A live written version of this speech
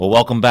Well,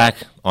 welcome back.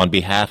 On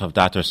behalf of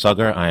Dr.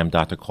 Sugger, I am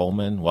Dr.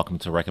 Coleman. Welcome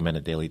to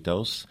Recommended Daily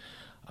Dose.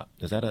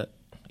 Is that a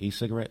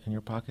e-cigarette in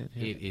your pocket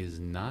here? It is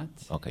not.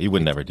 Okay, you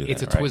would never do that,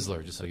 It's a right?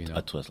 Twizzler, just so you know.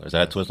 A Twizzler. Is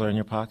that a Twizzler in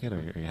your pocket, or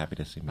are you happy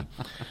to see me?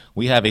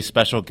 We have a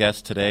special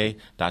guest today,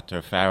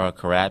 Dr. Farah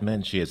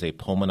Karatman. She is a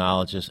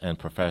pulmonologist and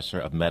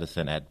professor of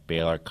medicine at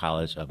Baylor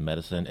College of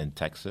Medicine in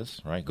Texas,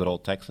 right? Good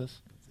old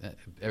Texas.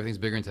 Everything's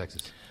bigger in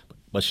Texas.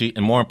 But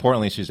and more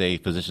importantly, she's a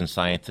physician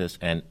scientist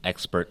and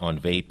expert on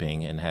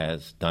vaping and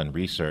has done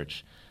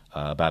research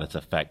about its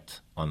effect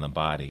on the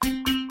body.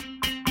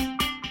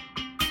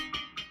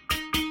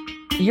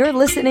 You're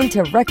listening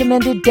to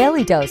Recommended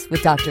Daily Dose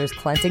with Drs.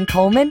 Clinton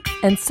Coleman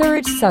and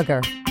Suraj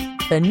Sugger,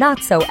 the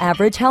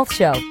not-so-average health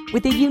show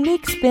with a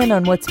unique spin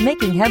on what's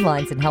making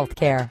headlines in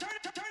healthcare.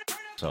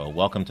 So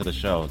welcome to the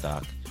show,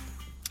 Doc.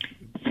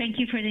 Thank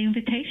you for the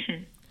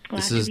invitation.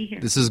 Glad to be here.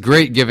 This is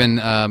great given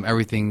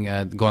everything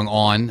going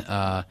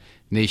on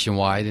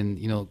nationwide. And,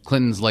 you know,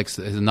 Clinton's like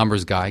a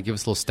numbers guy. Give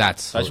us a little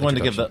stats. I just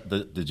wanted to give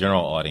the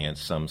general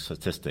audience some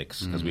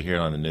statistics because we hear it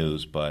on the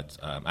news, but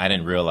I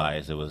didn't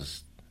realize it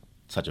was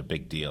such a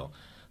big deal.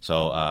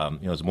 So,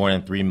 it's more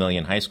than 3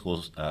 million high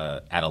school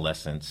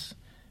adolescents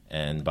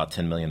and about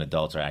 10 million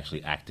adults are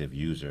actually active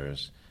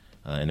users.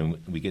 And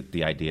then we get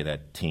the idea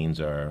that teens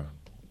are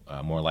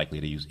more likely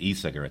to use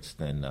e-cigarettes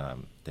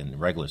than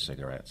regular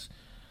cigarettes.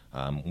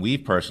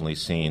 We've personally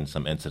seen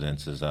some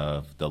incidences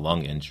of the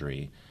lung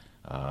injury,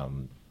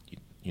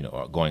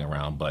 going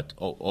around. But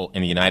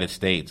in the United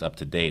States, up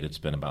to date, it's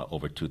been about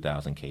over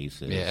 2,000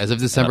 cases. Yeah, as of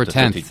December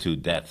 10th, 52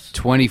 deaths.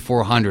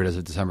 2,400 as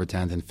of December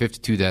 10th, and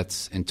 52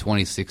 deaths in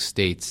 26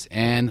 states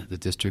and the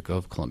District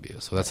of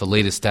Columbia. So that's the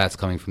latest stats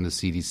coming from the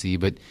CDC.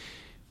 But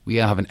we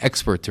have an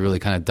expert to really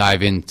kind of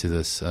dive into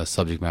this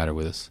subject matter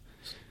with us.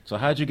 So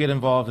how did you get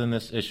involved in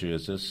this issue?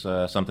 Is this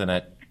something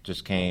that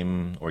just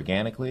came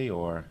organically,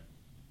 or?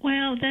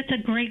 Well, that's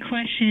a great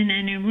question,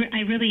 and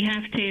I really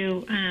have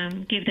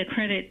to give the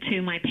credit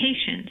to my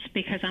patients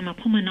because I'm a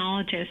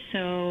pulmonologist,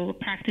 so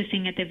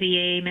practicing at the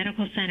VA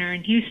Medical Center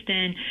in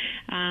Houston,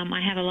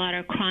 I have a lot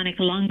of chronic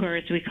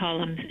lungers, we call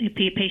them,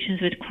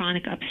 patients with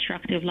chronic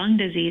obstructive lung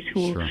disease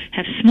who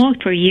have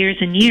smoked for years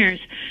and years,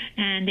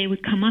 and they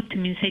would come up to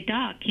me and say,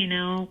 Doc,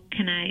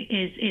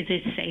 is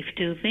it safe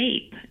to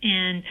vape?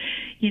 And,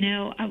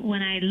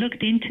 when I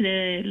looked into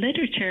the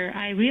literature,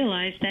 I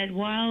realized that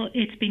while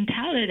it's been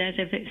touted as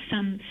if it's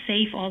some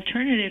safe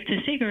alternative to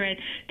cigarette,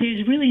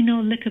 there's really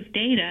no lick of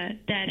data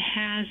that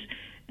has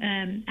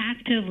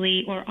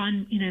actively or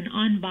in an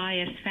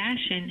unbiased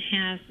fashion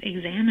has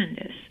examined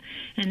this.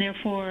 And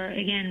therefore,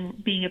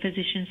 again, being a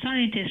physician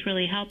scientist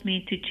really helped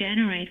me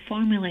to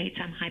formulate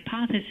some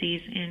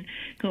hypotheses and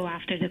go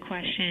after the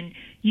question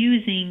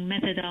using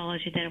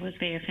methodology that I was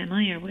very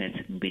familiar with,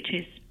 which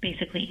is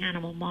basically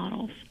animal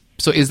models.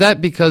 So is that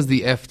because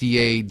the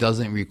FDA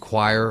doesn't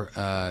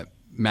require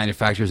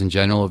manufacturers in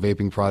general of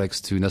vaping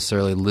products to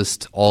necessarily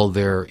list all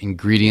their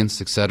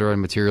ingredients, et cetera,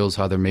 and materials,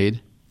 how they're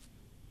made?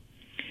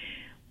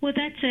 Well,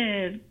 that's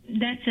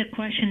a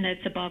question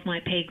that's above my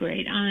pay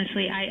grade.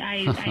 Honestly,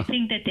 I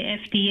think that the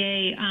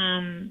FDA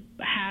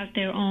has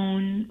their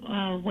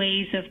own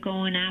ways of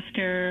going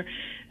after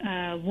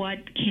what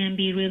can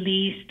be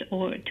released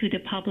or to the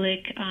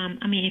public.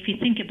 If you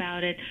think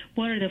about it,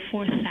 what are the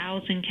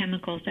 4,000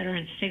 chemicals that are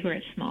in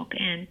cigarette smoke?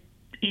 And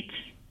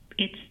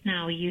it's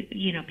now you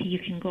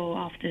can go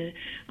on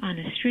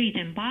the street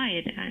and buy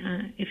it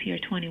if you're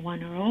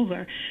 21 or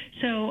over.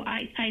 So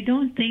I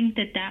don't think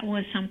that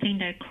was something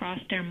that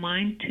crossed their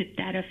mind to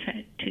that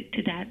effect,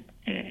 to that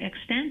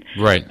extent.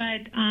 Right.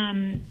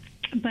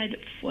 But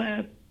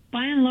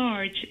by and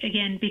large,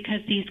 again,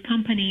 because these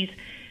companies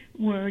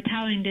were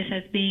touting this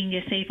as being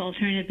a safe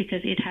alternative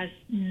because it has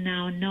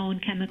now known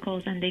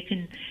chemicals and they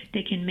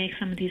can make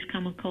some of these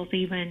chemicals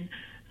even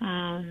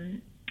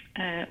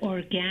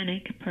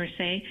organic per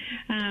se.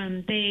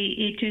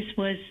 It just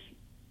was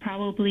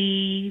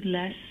probably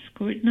less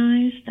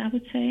scrutinized, I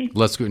would say.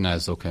 Less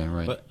scrutinized, okay,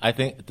 right. But I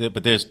think,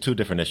 but there's two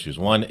different issues.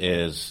 One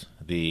is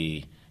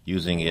the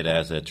using it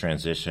as a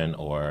transition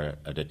or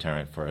a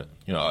deterrent for,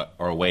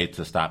 or a way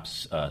to stop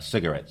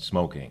cigarette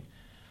smoking.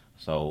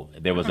 So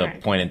there was a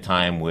point in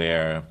time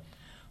where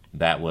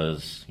that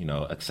was,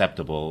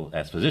 acceptable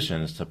as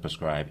physicians to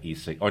prescribe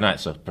e-cig, or not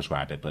to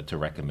prescribe it, but to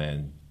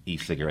recommend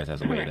e-cigarettes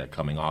as a way to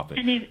coming off it.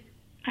 And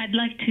I'd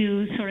like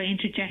to sort of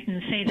interject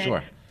and say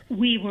that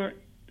we were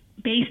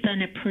based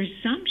on a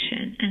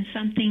presumption and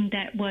something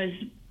that was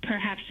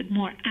perhaps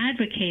more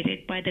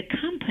advocated by the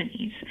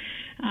companies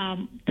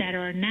that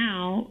are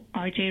now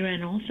R.J.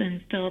 Reynolds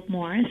and Philip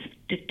Morris,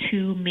 the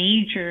two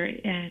major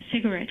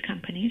cigarette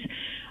companies,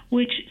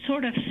 which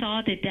sort of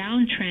saw the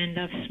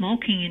downtrend of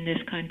smoking in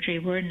this country.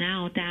 We're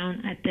now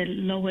down at the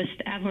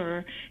lowest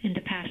ever in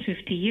the past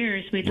 50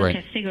 years. We look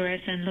at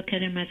cigarettes and look at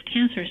them as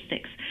cancer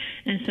sticks.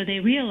 And so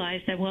they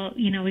realized that,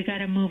 we got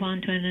to move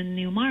on to a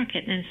new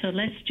market. And so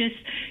let's just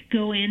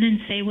go in and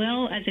say,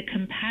 well, as a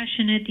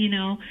compassionate,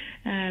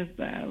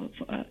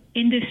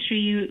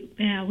 industry,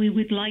 we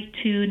would like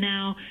to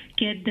now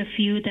get the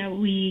few that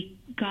we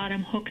got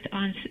them hooked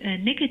on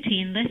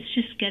nicotine. Let's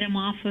just get them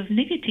off of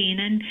nicotine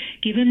and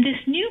give them this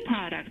new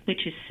product,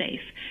 which is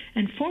safe.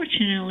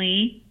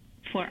 Unfortunately,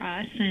 for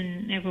us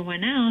and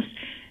everyone else,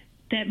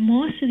 that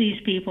most of these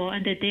people,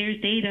 and that there's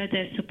data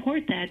that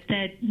support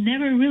that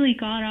never really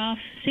got off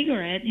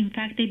cigarette. In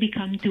fact, they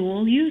become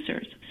dual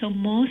users. So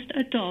most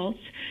adults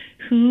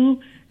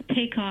who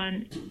take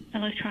on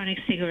electronic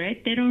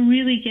cigarette, they don't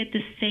really get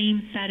the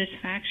same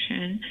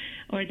satisfaction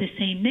or the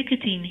same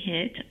nicotine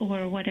hit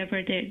or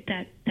whatever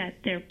that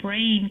their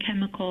brain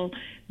chemical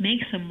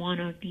makes them want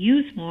to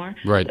use more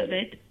of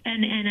it.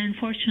 And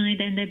unfortunately,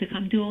 then they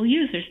become dual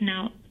users.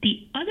 Now,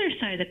 the other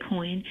side of the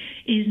coin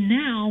is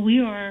now we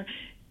are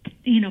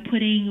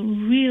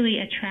putting really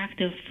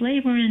attractive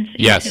flavorants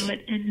into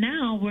it. And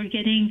now we're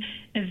getting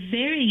a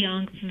very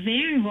young,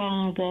 very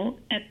vulnerable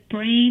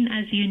brain,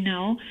 as you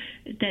know,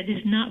 that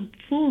is not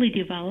fully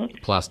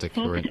developed. Plastic,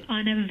 hooked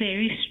on a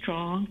very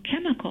strong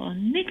chemical,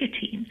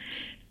 nicotine.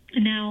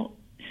 Now,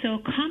 so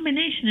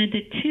combination of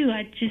the two,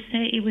 I'd just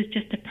say it was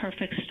just a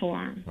perfect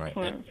storm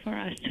for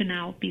us to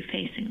now be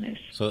facing this.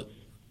 So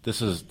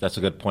that's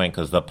a good point,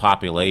 because the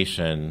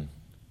population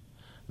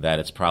that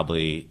it's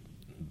probably,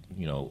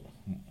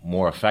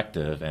 more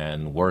effective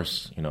and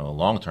worse,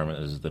 long term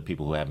is the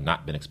people who have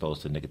not been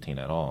exposed to nicotine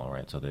at all,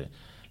 right? So the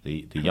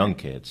young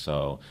kids.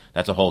 So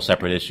that's a whole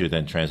separate issue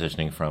than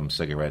transitioning from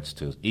cigarettes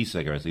to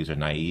e-cigarettes. These are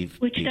naive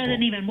Which people.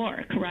 Doesn't even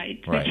work,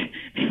 right? Right.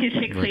 Which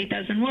basically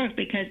doesn't work,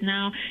 because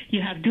now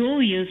you have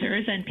dual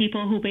users and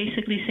people who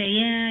basically say,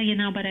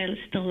 but I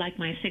still like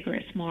my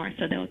cigarettes more,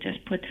 so they'll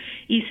just put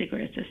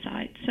e-cigarettes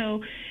aside.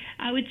 So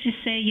I would just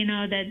say,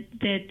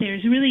 that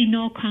there's really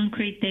no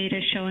concrete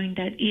data showing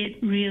that it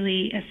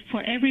really,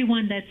 for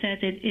everyone that says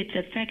it's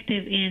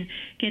effective in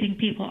getting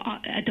people,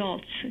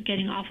 adults,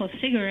 getting off of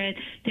cigarette,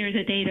 there's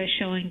a data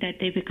showing that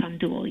they become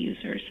dual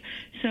users.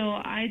 So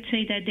I'd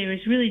say that there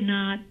is really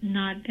not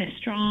a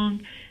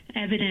strong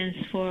evidence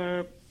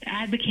for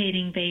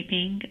advocating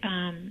vaping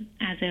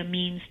as a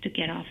means to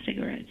get off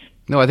cigarettes.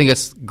 No, I think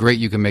it's great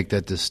you can make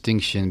that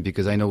distinction,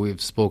 because I know we've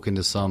spoken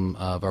to some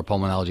of our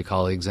pulmonology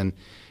colleagues, and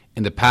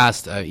in the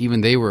past,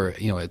 even they were,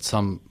 at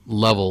some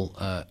level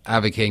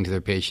advocating to their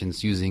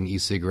patients using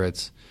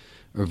e-cigarettes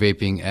or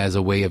vaping as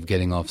a way of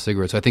getting off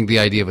cigarettes. So I think the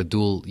idea of a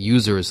dual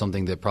user is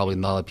something that probably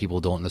not a lot of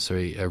people don't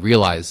necessarily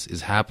realize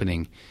is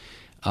happening.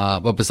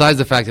 But besides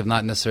the fact of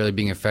not necessarily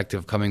being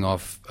effective coming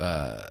off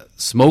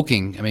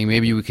smoking, I mean,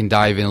 maybe we can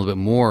dive in a little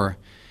bit more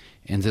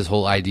into this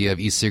whole idea of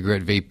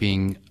e-cigarette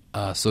vaping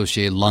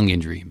associated lung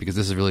injury, because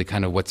this is really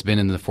kind of what's been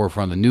in the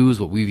forefront of the news,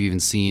 what we've even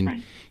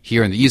seen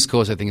here on the East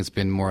Coast. I think it's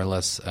been more or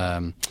less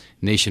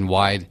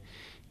nationwide.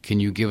 Can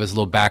you give us a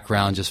little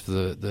background just for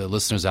the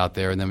listeners out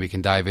there, and then we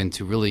can dive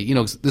into really,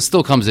 this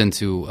still comes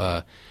into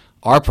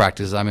our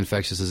practice. I'm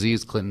infectious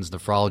disease, Clinton's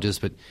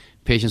nephrologist, but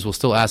patients will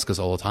still ask us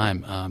all the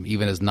time,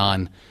 even as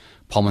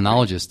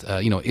non-pulmonologists,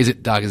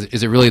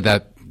 is it really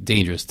that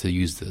dangerous to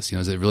use this?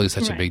 Is it really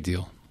such a big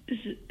deal?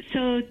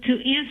 So to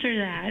answer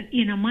that,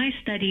 my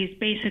study is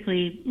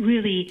basically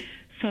really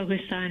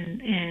focused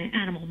on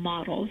animal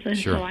models. And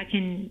so I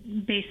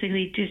can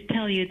basically just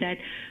tell you that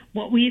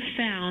what we've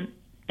found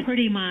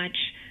pretty much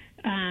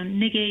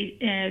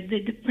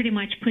pretty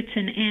much puts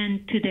an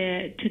end to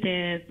the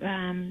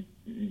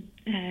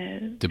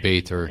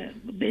debate or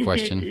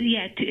question?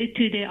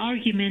 To the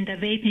argument that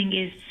vaping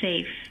is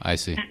safe. I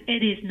see.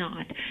 It is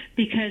not,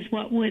 because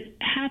what would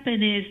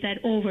happen is that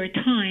over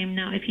time,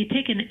 now if you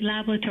take a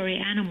laboratory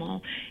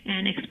animal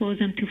and expose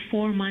them to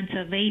 4 months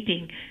of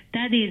vaping,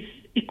 that is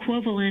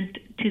equivalent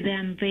to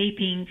them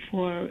vaping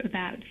for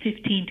about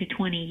 15 to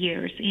 20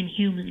 years in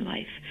human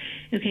life.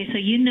 Okay, so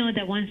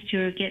that once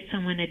you get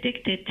someone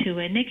addicted to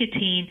a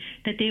nicotine,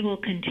 that they will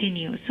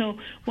continue. So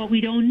what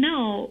we don't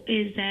know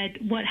is that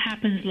what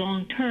happens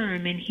long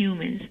term in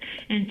humans,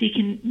 and you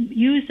can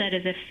use that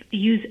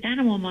use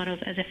animal models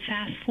as a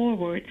fast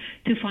forward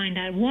to find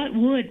out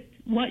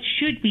what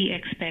should we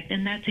expect.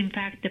 And that's in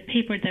fact the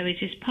paper that we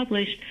just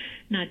published,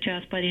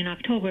 but in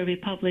October we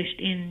published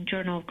in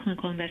Journal of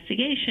Clinical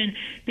Investigation,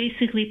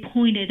 basically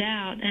pointed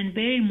out and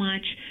very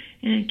much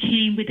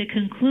came with the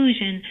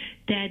conclusion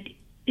that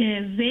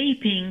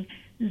vaping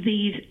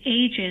these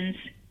agents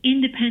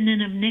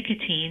independent of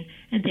nicotine,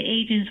 and the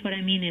agents, what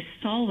I mean is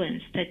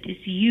solvents that is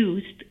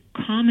used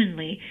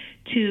commonly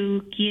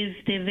to give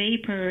the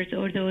vapors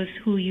or those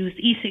who use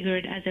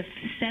e-cigarette as a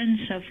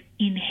sense of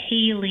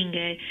inhaling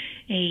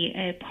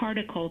a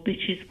particle,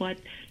 which is what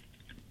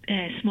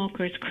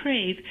smokers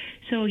crave.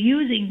 So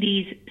using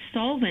these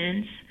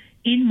solvents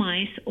in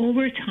mice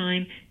over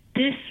time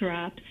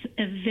disrupts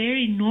a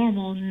very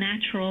normal,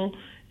 natural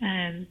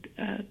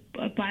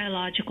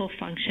biological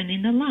function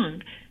in the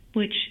lung,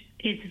 which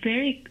is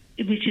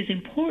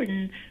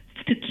important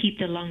to keep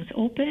the lungs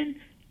open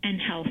and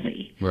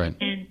healthy, right,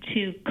 and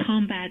to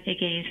combat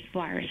against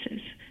viruses.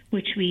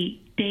 which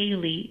we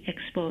daily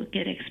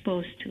get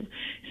exposed to.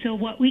 So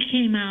what we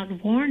came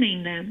out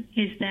warning them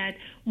is that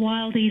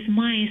while these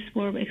mice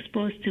were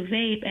exposed to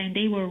vape and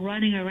they were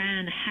running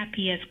around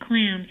happy as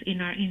clams in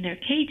their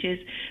cages,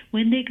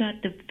 when they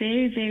got the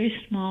very, very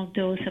small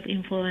dose of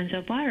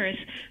influenza virus,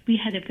 we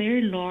had a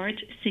very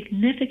large,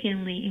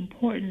 significantly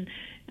important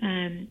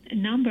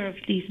number of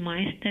these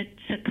mice that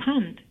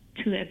succumbed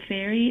to a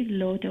very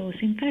low dose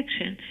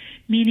infection,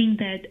 meaning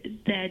that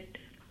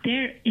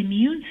their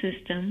immune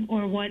system,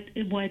 or what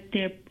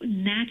their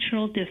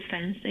natural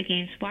defense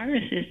against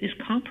viruses, is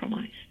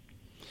compromised.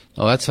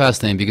 Oh, that's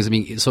fascinating, because, I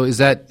mean, so is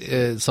that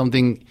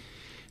something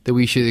that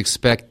we should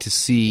expect to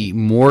see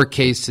more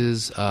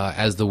cases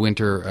as the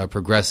winter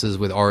progresses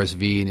with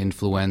RSV and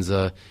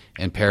influenza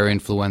and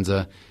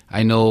parainfluenza?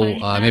 I know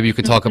maybe you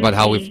could talk about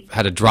how we've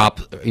had a drop,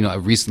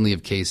 recently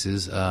of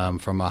cases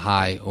from a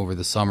high over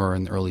the summer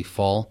and early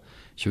fall.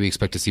 Should we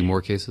expect to see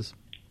more cases?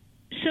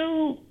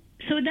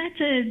 So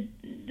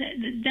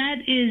that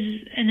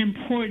is an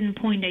important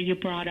point that you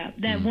brought up.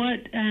 That what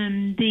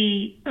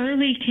the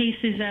early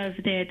cases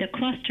of the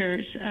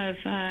clusters of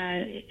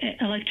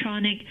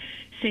electronic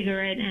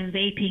cigarette and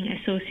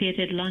vaping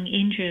associated lung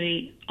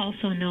injury,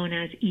 also known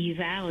as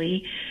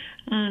EVALI,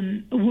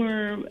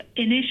 were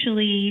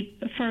initially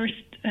first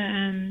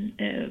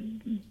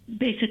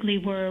basically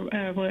were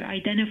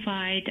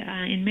identified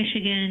in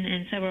Michigan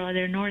and several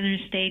other northern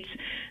states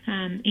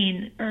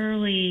in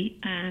early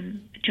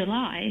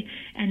July,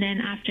 and then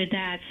after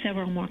that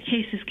several more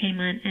cases came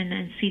in, and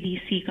then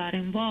CDC got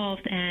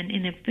involved, and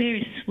in a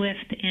very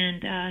swift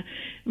and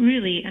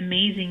really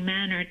amazing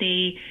manner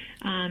they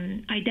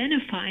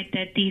identified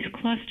that these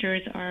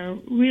clusters are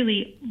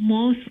really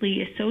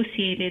mostly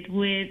associated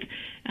with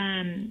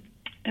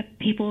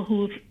people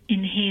who've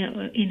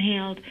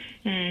inhaled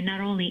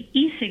not only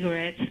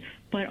e-cigarettes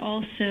but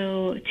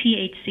also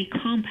THC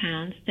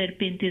compounds that have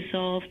been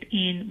dissolved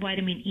in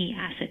vitamin E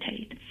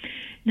acetate.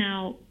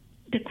 Now,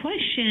 the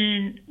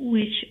question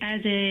which,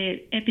 as an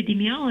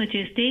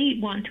epidemiologist, they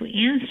want to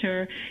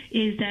answer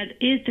is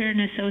there an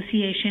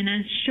association?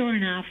 And sure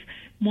enough,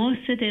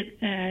 most of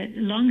the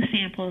lung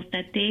samples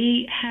that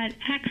they had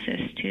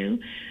access to,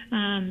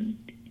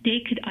 they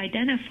could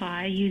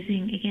identify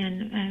using,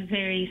 again,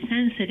 very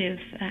sensitive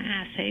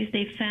assays.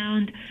 They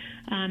found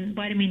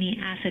vitamin E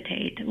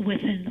acetate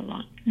within the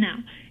lung. Now,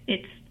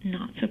 it's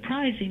not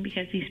surprising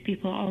because these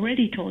people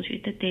already told you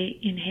that they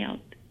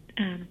inhaled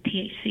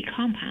THC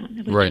compound,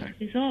 which right. are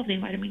dissolved in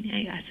vitamin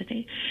E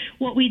acetate.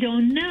 What we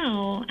don't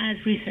know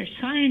as research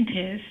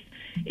scientists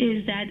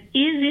is that is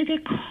it a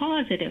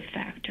causative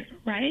factor,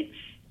 right?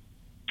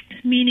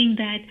 Meaning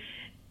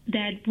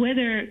that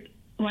whether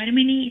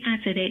vitamin E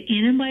acetate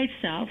in and by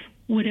itself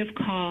would have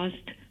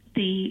caused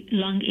the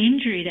lung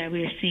injury that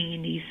we're seeing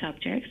in these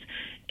subjects,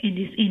 in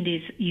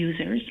these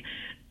users,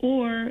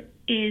 or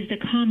is the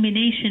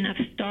combination of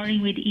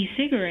starting with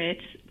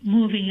e-cigarettes,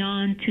 moving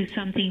on to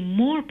something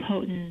more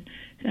potent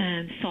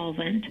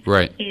solvent,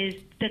 right. is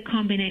the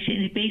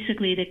combination, is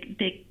basically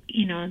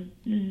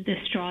the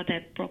straw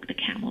that broke the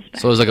camel's back.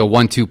 So it's like a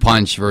 1-2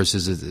 punch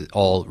versus it's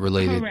all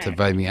related Correct. to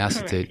vitamin E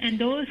acetate. Correct. And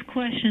those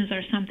questions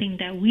are something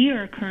that we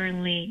are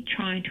currently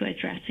trying to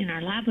address in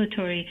our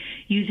laboratory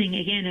using,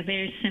 again, a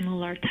very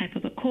similar type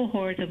of a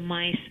cohort of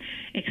mice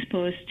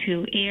exposed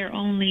to air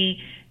only,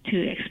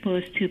 to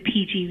exposed to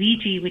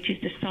PGVG, which is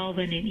the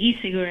solvent in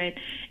e-cigarette,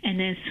 and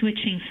then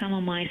switching some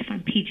of mice from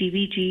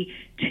PGVG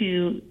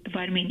to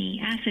vitamin E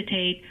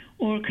acetate,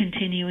 or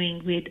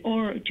continuing with,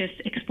 or just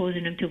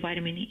exposing them to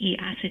vitamin E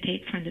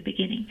acetate from the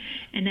beginning.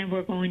 And then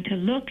we're going to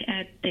look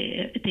at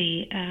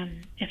the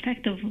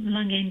effect of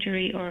lung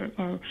injury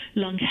or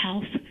lung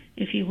health,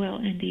 if you will,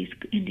 in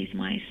these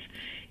mice.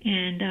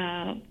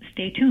 And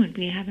stay tuned.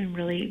 We haven't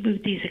really,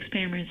 these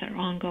experiments are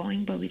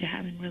ongoing, but we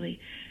haven't really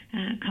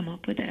come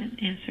up with an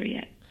answer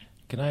yet.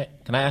 Can I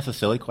ask a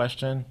silly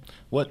question?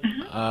 What?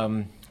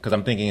 Because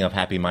I'm thinking of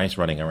happy mice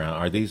running around.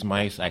 Are these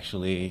mice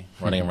actually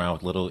running around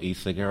with little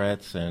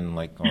e-cigarettes and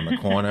like on the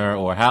corner,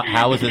 or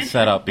how is it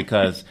set up?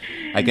 Because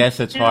I guess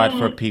it's hard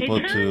for people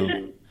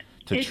to.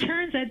 It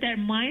turns out that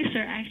mice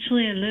are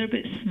actually a little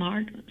bit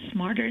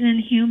smarter than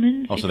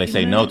humans. Oh, so they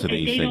say no to the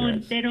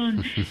e-cigarettes.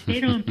 They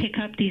don't pick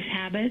up these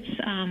habits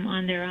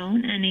on their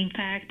own. And in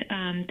fact,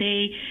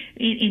 they,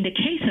 in the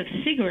case of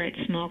cigarette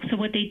smoke, so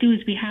what they do is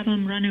we have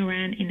them run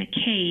around in a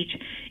cage,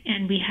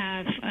 and we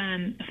have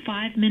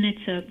 5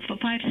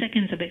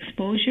 seconds of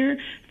exposure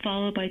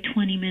followed by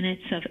 20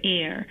 minutes of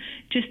air,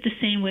 just the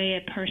same way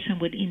a person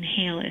would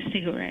inhale a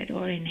cigarette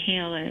or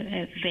inhale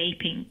a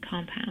vaping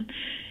compound.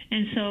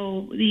 And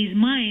so these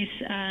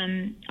mice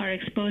are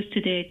exposed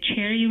to the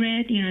cherry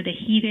red, the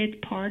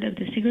heated part of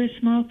the cigarette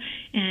smoke,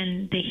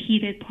 and the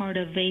heated part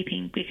of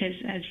vaping, because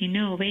as you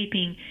know,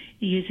 vaping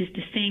uses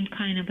the same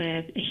kind of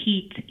a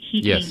heating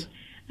yes.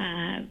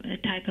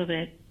 Type of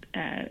a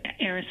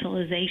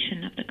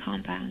aerosolization of the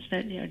compounds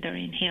that they're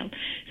inhaled.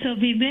 So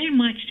we very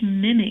much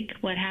mimic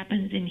what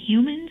happens in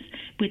humans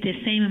with the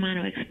same amount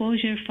of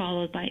exposure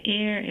followed by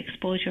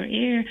exposure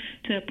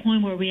to a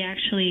point where we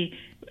actually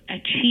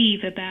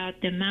achieve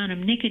about the amount of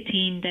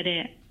nicotine that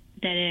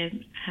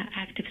an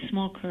active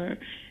smoker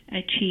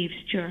achieves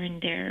during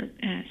their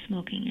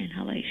smoking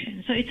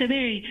inhalation. So it's a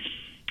very,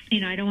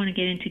 I don't want to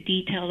get into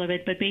detail of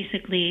it, but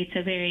basically it's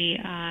a very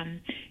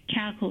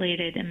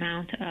calculated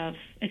amount of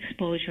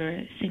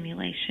exposure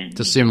simulation.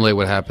 To simulate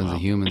what happens in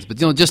humans. But,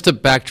 just to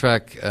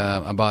backtrack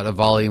about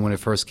EVALI when it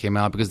first came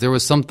out, because there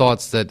was some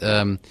thoughts that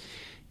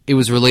it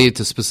was related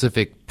to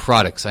specific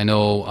products. I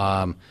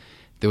know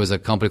there was a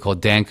company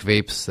called Dank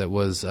Vapes that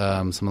was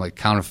something like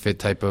counterfeit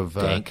type of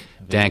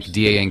Dank,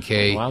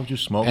 D-A-N-K. Why would you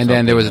smoke? And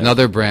then there was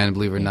another brand,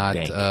 believe it or not,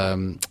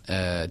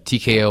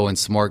 TKO and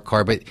Smart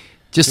Car. But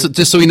just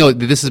so we know,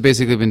 this has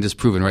basically been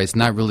disproven, right? It's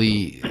not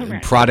really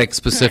product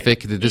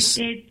specific.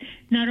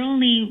 Not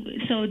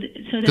only so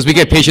because we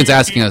get patients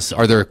asking us,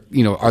 are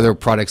there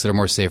products that are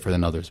more safer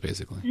than others,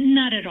 basically?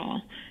 Not at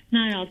all.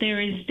 Not at all. There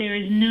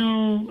is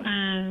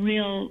no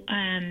real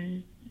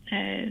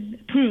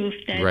proof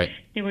that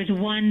there was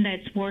one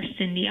that's worse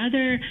than the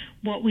other.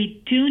 What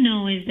we do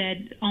know is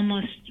that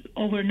almost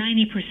over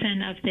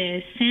 90% of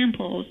the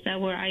samples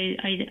that were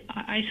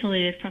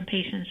isolated from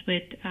patients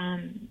with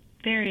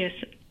various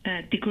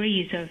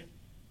degrees of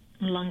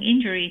lung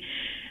injury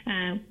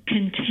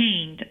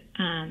contained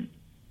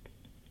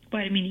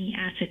vitamin E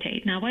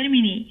acetate. Now,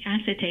 vitamin E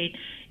acetate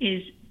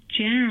is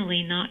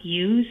generally not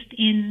used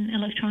in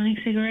electronic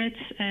cigarettes,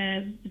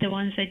 the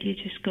ones that you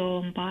just go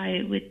and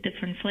buy with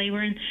different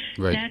flavoring.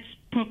 Right. That's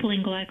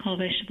propylene glycol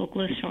vegetable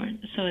glycerin,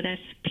 so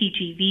that's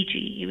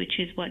PGVG, which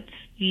is what's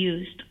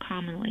used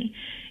commonly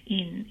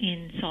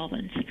in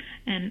solvents.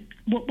 And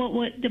what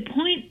the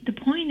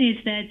point is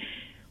that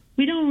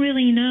we don't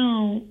really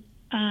know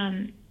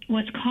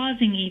what's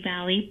causing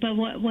EVALI, but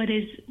what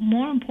is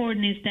more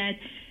important is that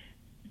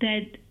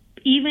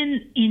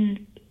even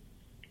in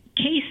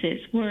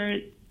cases where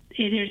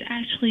there's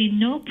actually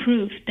no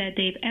proof that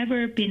they've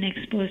ever been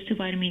exposed to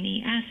vitamin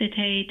E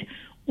acetate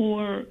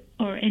or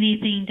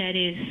anything that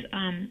is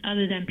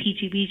other than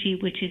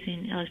PGVG, which is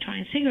in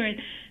electronic cigarette,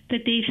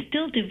 that they've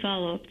still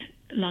developed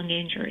lung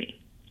injury.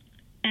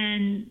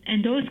 And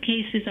those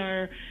cases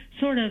are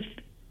sort of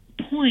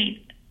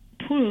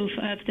proof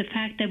of the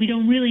fact that we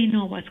don't really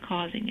know what's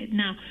causing it.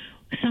 Now,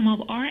 some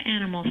of our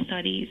animal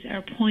studies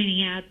are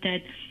pointing out that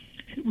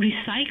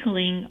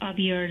recycling of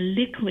your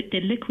liquid,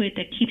 the liquid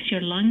that keeps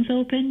your lungs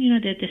open,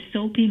 the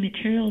soapy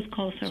material is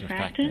called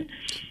surfactant.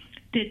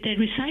 The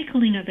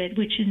recycling of it,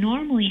 which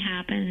normally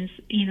happens,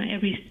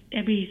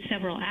 every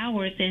several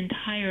hours, the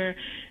entire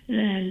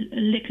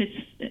liquids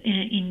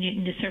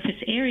in the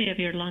surface area of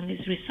your lung is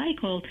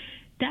recycled.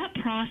 That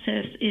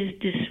process is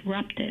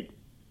disrupted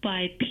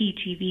by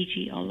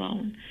PGVG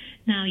alone.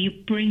 Now you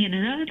bring in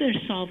another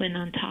solvent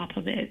on top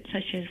of it,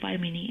 such as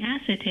vitamin E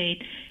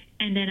acetate,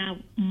 and then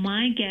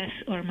my guess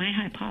or my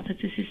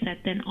hypothesis is that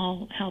then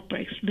all hell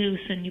breaks loose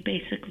and you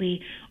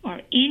basically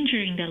are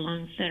injuring the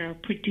lungs that are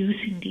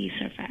producing these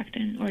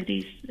surfactant or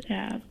these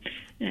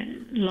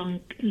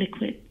lung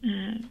liquid.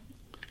 And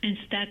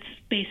so that's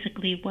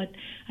basically what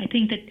I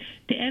think that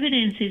the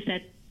evidence is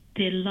that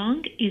the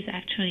lung is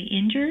actually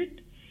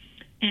injured,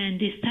 and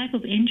this type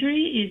of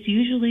injury is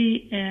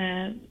usually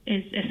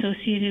is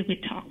associated with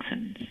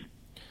toxins.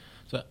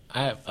 So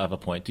I have a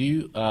point. Do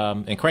you,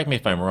 and correct me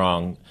if I'm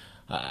wrong,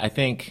 I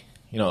think,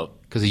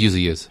 because it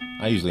usually is.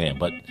 I usually am,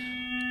 but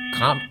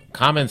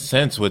common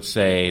sense would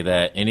say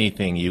that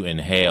anything you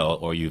inhale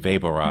or you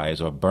vaporize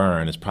or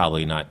burn is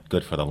probably not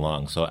good for the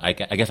lungs. So I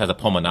guess as a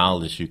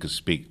pulmonologist, you could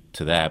speak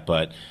to that,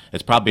 but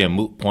it's probably a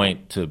moot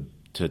point to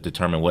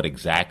determine what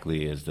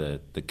exactly is the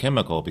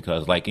chemical,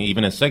 because like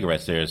even in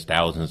cigarettes, there's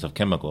thousands of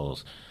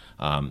chemicals.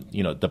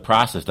 The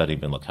process doesn't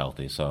even look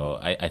healthy. So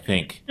I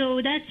think. So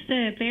that's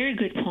a very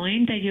good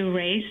point that you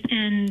raised,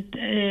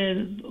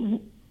 and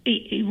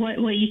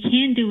what you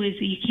can do is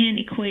you can't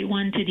equate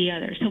one to the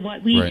other. So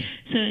what we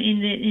so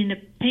in the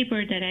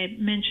paper that I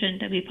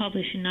mentioned that we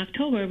published in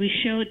October, we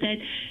showed that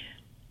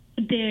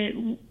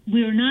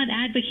we're not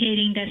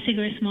advocating that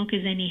cigarette smoke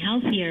is any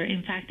healthier.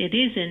 In fact, it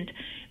isn't.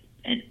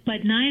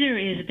 But neither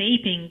is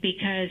vaping,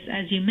 because,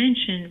 as you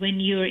mentioned,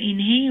 when you're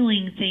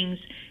inhaling things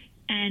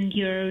and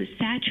you're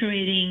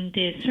saturating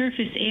the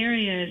surface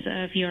areas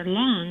of your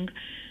lung,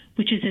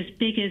 which is as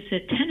big as a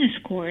tennis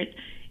court,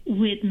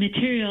 with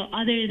material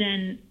other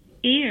than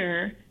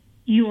air,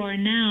 you are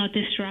now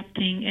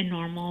disrupting a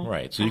normal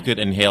Right. So you could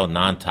inhale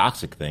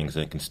non-toxic things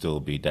and it can still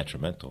be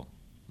detrimental.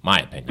 My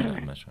opinion.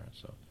 Correct. I'm not sure.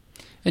 So.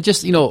 And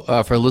just,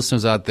 for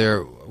listeners out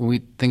there, when we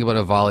think about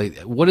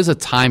EVALI, what is a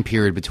time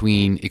period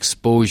between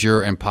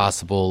exposure and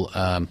possible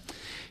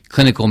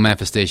clinical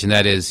manifestation?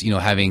 That is,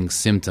 having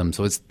symptoms.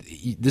 So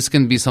this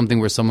can be something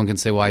where someone can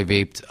say, well, I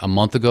vaped a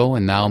month ago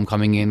and now I'm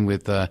coming in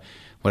with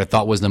what I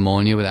thought was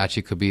pneumonia, but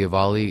actually could be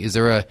EVALI. Is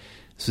there a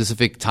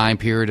specific time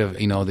period of,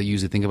 that you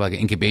usually think about, like an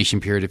incubation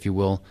period, if you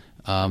will,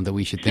 that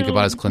we should think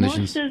about as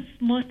clinicians?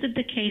 Most of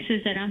the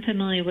cases that I'm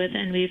familiar with,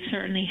 and we've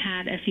certainly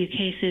had a few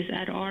cases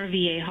at our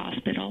VA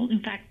hospital.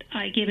 In fact,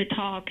 I gave a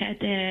talk at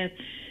the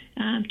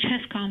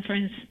CHEST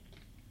conference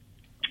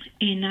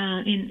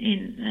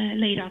in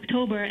late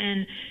October,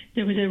 and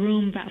there was a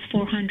room about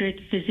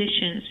 400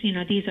 physicians.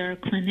 These are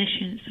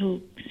clinicians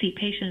who see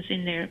patients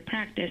in their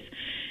practice.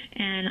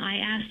 And I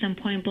asked them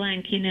point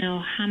blank,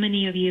 how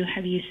many of you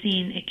have you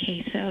seen a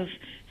case of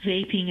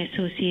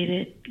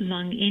vaping-associated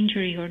lung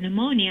injury or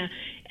pneumonia?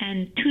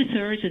 And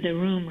 2/3 of the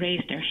room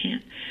raised their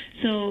hand.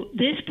 So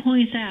this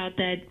points out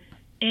that,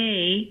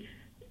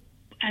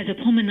 as a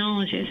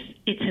pulmonologist,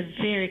 it's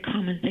a very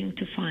common thing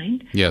to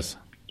find. Yes.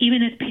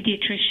 Even as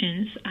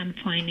pediatricians, I'm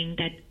finding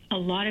that a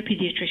lot of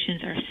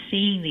pediatricians are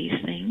seeing these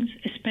things,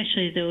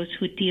 especially those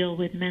who deal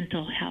with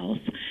mental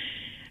health.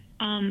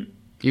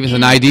 Even as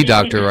an ID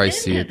doctor, I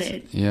see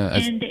it. Yeah,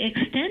 and the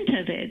extent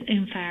of it,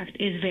 in fact,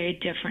 is very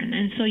different.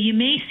 And so you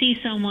may see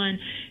someone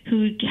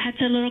who has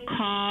a little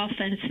cough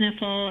and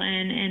sniffle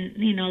and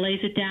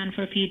lays it down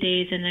for a few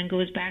days and then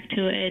goes back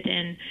to it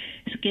and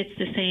gets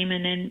the same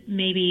and then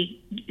maybe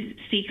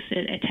seeks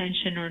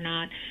attention or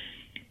not.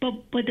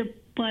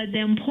 But the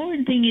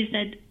important thing is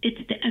that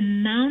it's the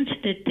amount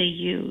that they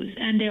use.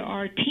 And there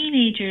are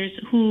teenagers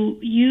who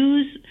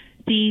use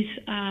these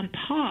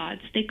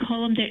pods. They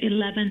call them their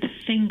 11th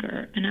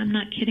finger. And I'm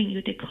not kidding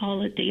you. They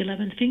call it the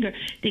 11th finger.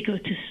 They go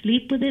to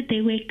sleep with it.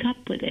 They wake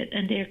up with it.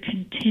 And they're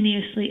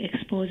continuously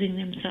exposing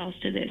themselves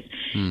to this.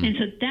 And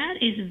so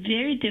that is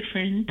very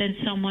different than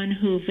someone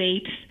who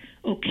vapes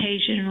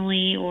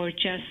occasionally or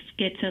just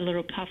gets a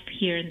little puff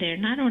here and there.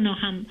 And I don't know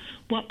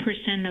what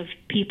percent of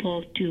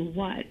people do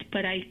what,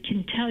 but I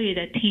can tell you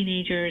that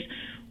teenagers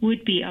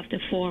would be of the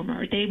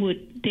former. They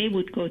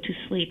would go to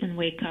sleep and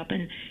wake up,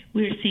 and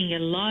we're seeing a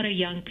lot of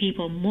young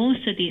people.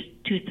 Most of these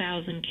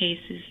 2,000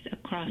 cases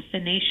across the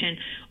nation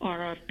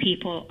are of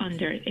people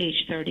under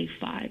age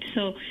 35.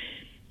 So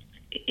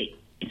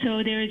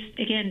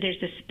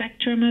there's a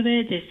spectrum of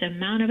it. There's the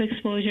amount of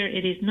exposure.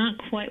 It is not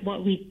quite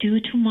what we do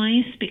to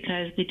mice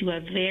because we do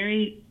a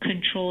very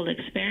controlled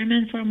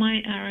experiment for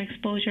our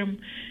exposure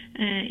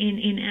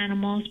in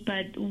animals.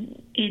 But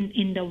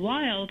in the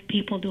wild,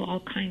 people do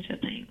all kinds of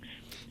things.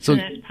 So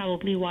that's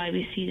probably why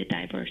we see the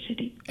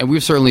diversity. And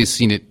we've certainly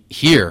seen it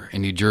here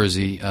in New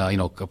Jersey.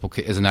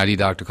 As an ID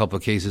doctor, a couple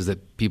of cases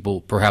that people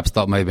perhaps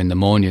thought might have been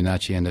pneumonia and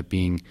actually end up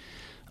being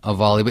a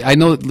volley. But I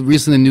know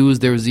recently in the news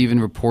there was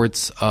even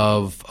reports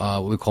of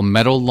what we call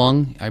metal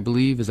lung, I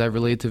believe. Is that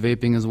related to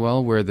vaping as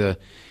well, where the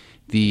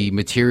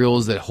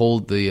materials that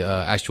hold the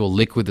actual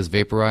liquid that's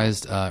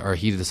vaporized are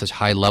heated to such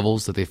high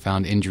levels that they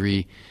found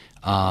injury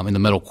in the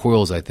metal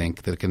coils, I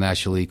think, that can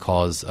actually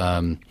cause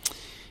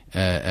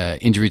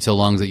injury to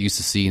lungs that you used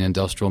to see in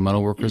industrial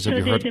metal workers. So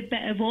have you heard?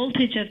 The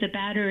voltage of the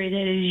battery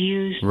that is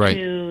used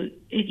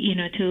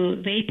to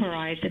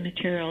vaporize the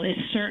material is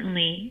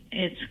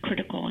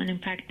critical. And in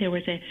fact, there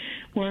was a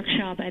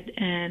workshop at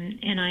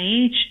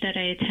NIH that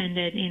I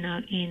attended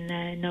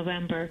in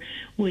November,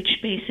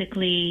 which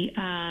basically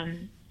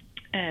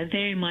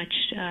very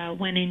much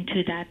went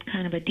into that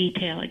kind of a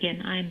detail.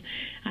 Again,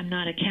 I'm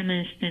not a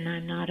chemist and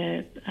I'm not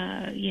a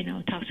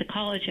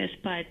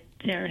toxicologist, but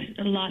there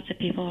are lots of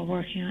people are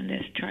working on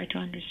this, try to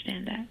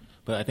understand that.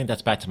 But I think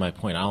that's back to my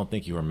point. I don't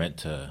think you were meant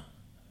to.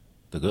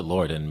 The good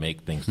Lord didn't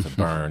make things to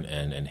burn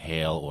and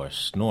inhale or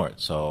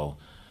snort, so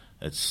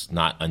it's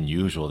not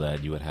unusual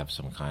that you would have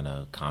some kind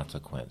of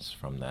consequence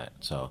from that.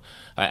 So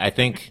I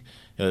think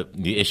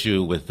the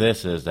issue with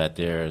this is that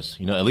there's,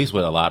 at least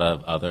with a lot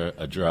of other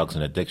drugs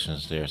and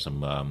addictions, there's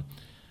some, I'm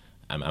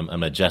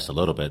going to adjust a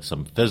little bit,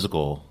 some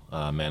physical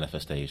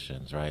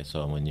manifestations, right?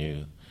 So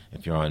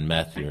if you're on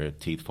meth, your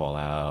teeth fall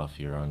out. If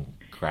you're on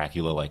crack,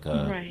 you look like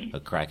a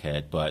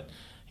crackhead. But,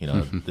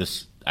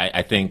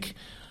 I think,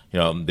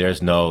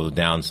 there's no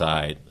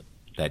downside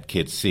that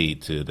kids see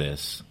to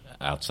this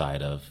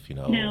outside of,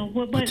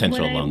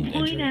 potential lung injury. What I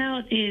point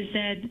out is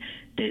that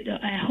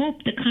I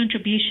hope the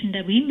contribution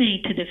that we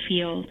made to the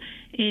field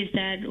is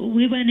that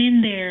we went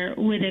in there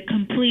with a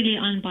completely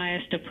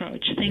unbiased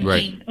approach,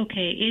 thinking,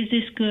 okay, is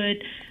this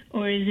good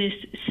or is this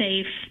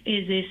safe?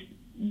 Is this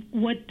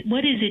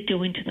what is it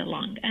doing to the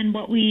lung? And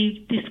what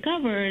we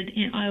discovered,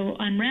 I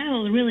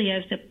unraveled really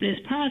as this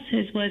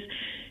process was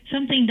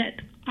something that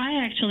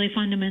I actually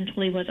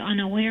fundamentally was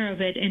unaware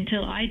of it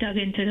until I dug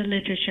into the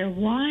literature.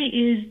 Why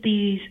is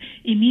these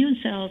immune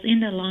cells in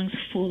the lungs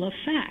full of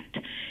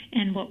fat?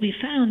 And what we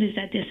found is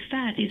that this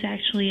fat is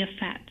actually a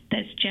fat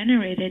that's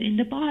generated in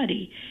the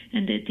body,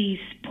 and that these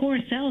poor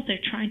cells are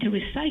trying to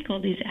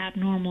recycle this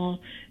abnormal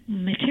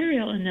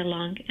material in the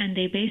lung, and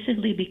they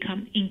basically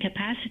become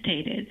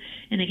incapacitated.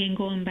 And again,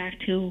 going back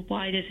to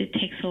why does it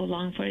take so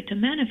long for it to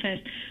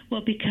manifest?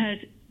 Well, because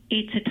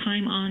it's a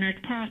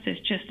time-honored process,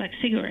 just like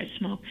cigarette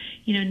smoke.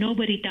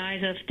 Nobody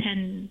dies of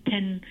 10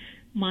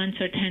 months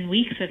or 10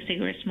 weeks of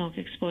cigarette smoke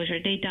exposure.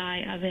 They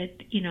die of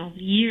it,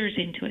 years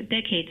into it,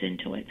 decades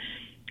into it.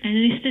 And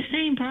it's the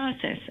same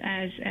process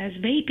as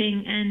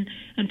vaping. And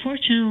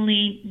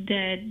unfortunately,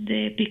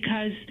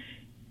 because,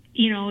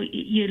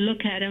 you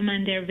look at them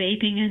and they're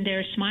vaping and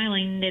they're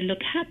smiling, they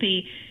look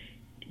happy,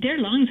 their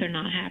lungs are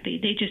not happy.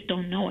 They just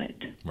don't know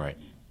it. Right.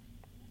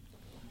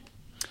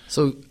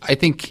 So I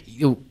think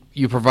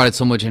you provided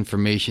so much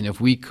information.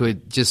 If we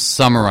could just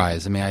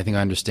summarize, I mean, I think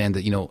I understand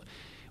that,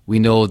 we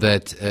know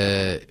that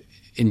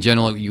in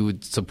general you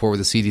would support what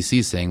the CDC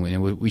is saying.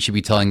 We should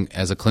be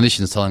as a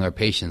clinicians, telling our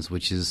patients,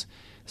 which is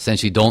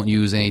essentially don't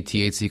use any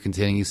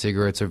THC-containing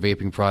e-cigarettes or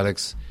vaping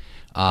products.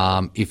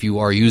 If you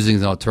are using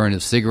an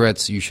alternative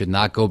cigarettes, you should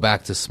not go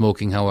back to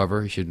smoking,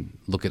 however. You should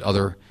look at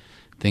other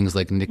things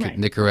like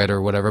Nicorette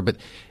or whatever.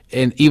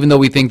 And even though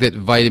we think that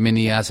vitamin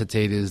E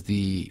acetate is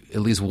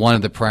at least one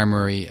of the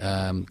primary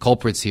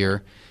culprits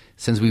here,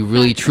 since we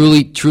really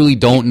truly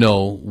don't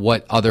know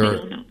what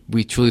other,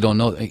 we truly don't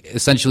know.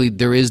 Essentially,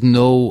 there is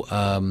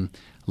no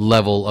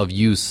level of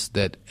use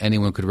that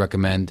anyone could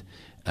recommend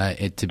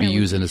it to be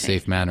used in a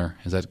safe manner.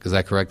 Is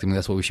that correct? I mean,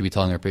 that's what we should be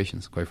telling our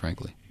patients, quite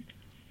frankly.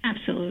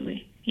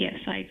 Absolutely. Yes,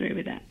 I agree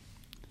with that.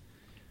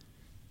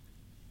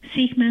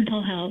 Seek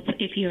mental health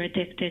if you're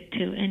addicted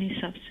to any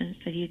substance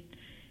that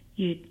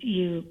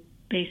you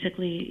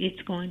basically,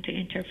 it's going to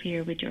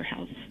interfere with your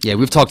health. Yeah,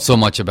 we've talked so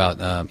much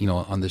about,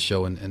 on this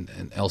show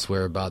and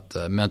elsewhere about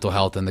mental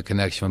health and the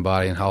connection with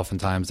body and how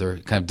oftentimes they're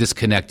kind of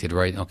disconnected,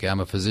 right? Okay, I'm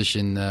a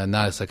physician,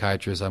 not a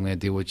psychiatrist. I'm going to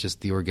deal with just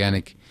the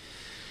organic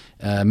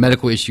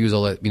medical issues.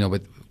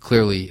 But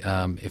clearly,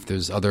 if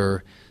there's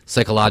other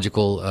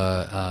psychological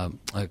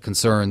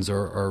concerns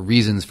or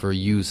reasons for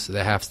use,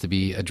 that has to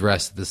be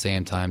addressed at the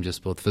same time,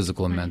 just both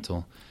physical and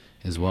mental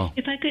as well.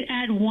 If I could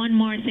add one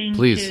more thing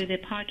Please. To the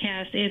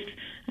podcast, if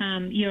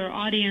your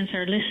audience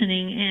are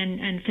listening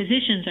and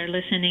physicians are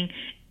listening,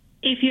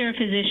 if you're a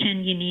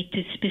physician, you need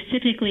to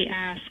specifically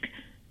ask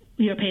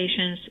your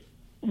patients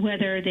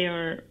whether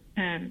they're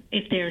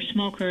if they're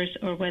smokers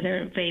or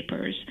whether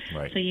vapors.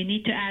 Right. So you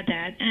need to add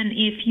that. And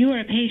if you're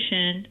a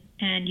patient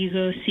and you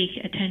go seek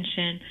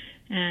attention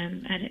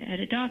at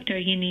a doctor,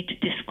 you need to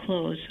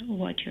disclose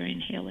what you're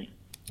inhaling.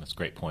 That's a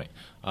great point.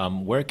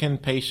 Where can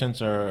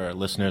patients or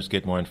listeners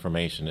get more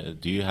information?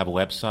 Do you have a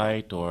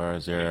website, or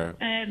is there?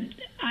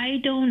 I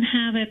don't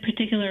have a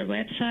particular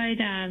website.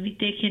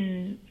 They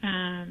can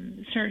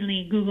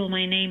certainly Google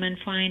my name and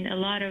find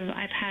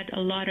I've had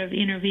a lot of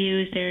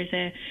interviews. There's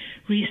a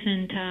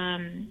recent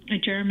a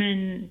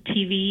German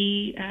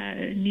TV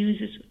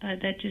news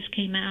that just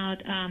came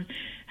out.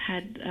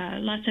 Had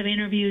lots of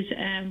interviews,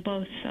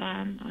 both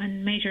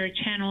on major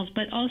channels,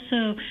 but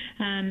also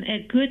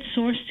a good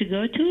source to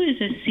go to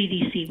is a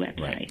CDC website.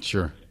 Right.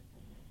 Sure.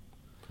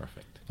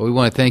 Perfect. Well, we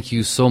want to thank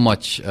you so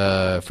much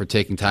for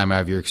taking time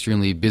out of your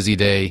extremely busy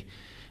day,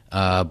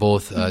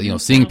 both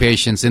seeing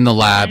patients in the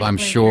lab, I'm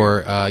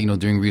sure,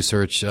 doing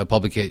research,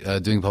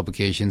 doing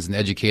publications, and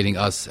educating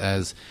us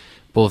as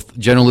both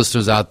general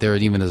listeners out there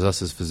and even as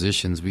us as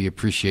physicians. We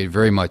appreciate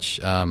very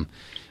much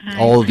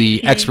all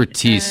the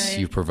expertise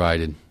you've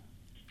provided.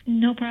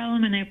 No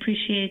problem, and I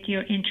appreciate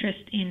your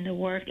interest in the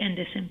work and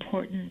this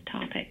important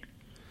topic.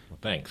 Well,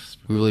 thanks.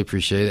 We really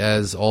appreciate it.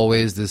 As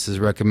always, this is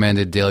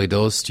Recommended Daily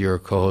Dose. Your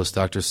co-host,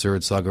 Dr.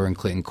 Suraj Sagar and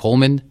Clayton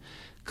Coleman,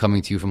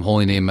 coming to you from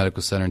Holy Name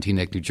Medical Center in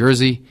Teaneck, New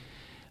Jersey.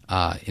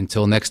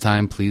 Until next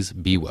time, please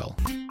be well.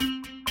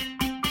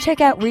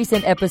 Check out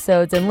recent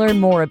episodes and learn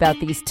more about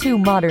these two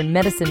modern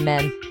medicine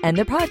men and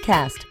their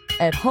podcast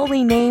at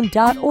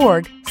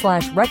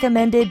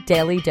holyname.org/recommended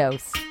daily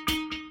dose.